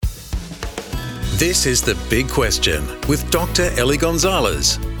This is The Big Question with Dr. Ellie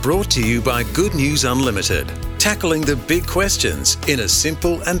Gonzalez, brought to you by Good News Unlimited, tackling the big questions in a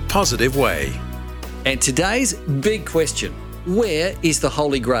simple and positive way. And today's big question, where is the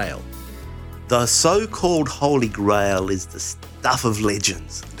Holy Grail? The so-called Holy Grail is the stuff of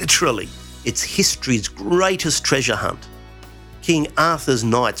legends, literally. It's history's greatest treasure hunt. King Arthur's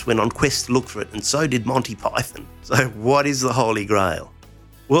knights went on quests to look for it, and so did Monty Python. So what is the Holy Grail?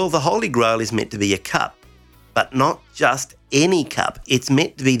 Well, the Holy Grail is meant to be a cup, but not just any cup. It's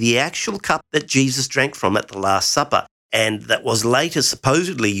meant to be the actual cup that Jesus drank from at the Last Supper, and that was later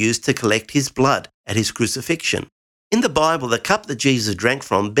supposedly used to collect his blood at his crucifixion. In the Bible, the cup that Jesus drank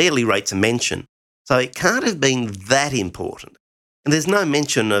from barely rates a mention, so it can't have been that important. And there's no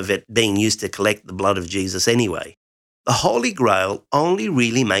mention of it being used to collect the blood of Jesus anyway. The Holy Grail only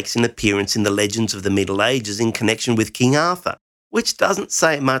really makes an appearance in the legends of the Middle Ages in connection with King Arthur, which doesn't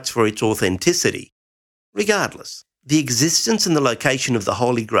say much for its authenticity. Regardless, the existence and the location of the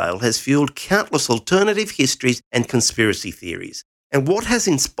Holy Grail has fueled countless alternative histories and conspiracy theories, and what has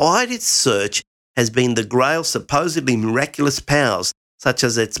inspired its search has been the Grail's supposedly miraculous powers, such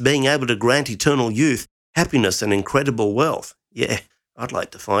as its being able to grant eternal youth, happiness and incredible wealth. Yeah, I'd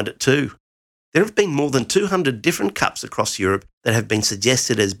like to find it too. There have been more than 200 different cups across Europe that have been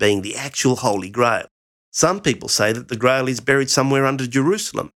suggested as being the actual Holy Grail. Some people say that the Grail is buried somewhere under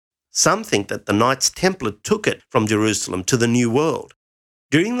Jerusalem. Some think that the Knights Templar took it from Jerusalem to the New World.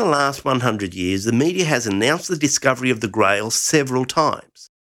 During the last 100 years, the media has announced the discovery of the Grail several times.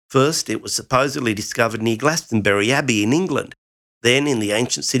 First, it was supposedly discovered near Glastonbury Abbey in England, then in the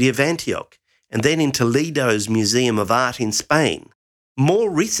ancient city of Antioch, and then in Toledo's Museum of Art in Spain. More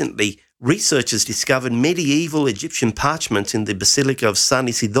recently, researchers discovered medieval Egyptian parchments in the Basilica of San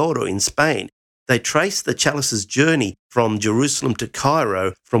Isidoro in Spain. They traced the chalice's journey from Jerusalem to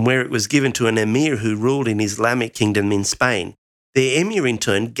Cairo, from where it was given to an emir who ruled in Islamic kingdom in Spain. The emir in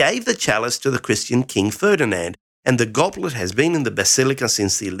turn gave the chalice to the Christian King Ferdinand, and the goblet has been in the basilica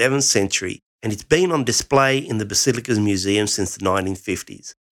since the 11th century, and it's been on display in the basilica's museum since the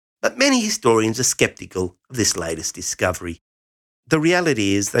 1950s. But many historians are sceptical of this latest discovery. The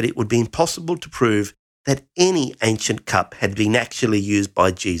reality is that it would be impossible to prove that any ancient cup had been actually used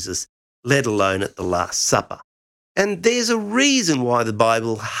by Jesus, let alone at the Last Supper. And there's a reason why the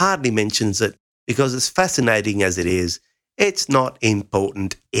Bible hardly mentions it, because as fascinating as it is, it's not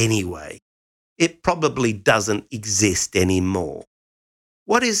important anyway. It probably doesn't exist anymore.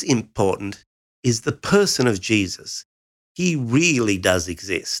 What is important is the person of Jesus. He really does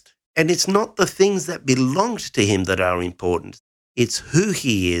exist. And it's not the things that belonged to him that are important. It's who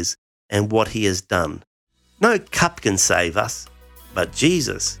he is and what he has done. No cup can save us, but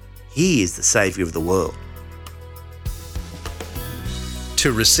Jesus, he is the Saviour of the world.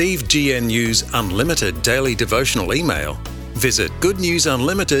 To receive GNU's unlimited daily devotional email, visit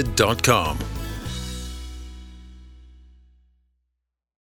goodnewsunlimited.com.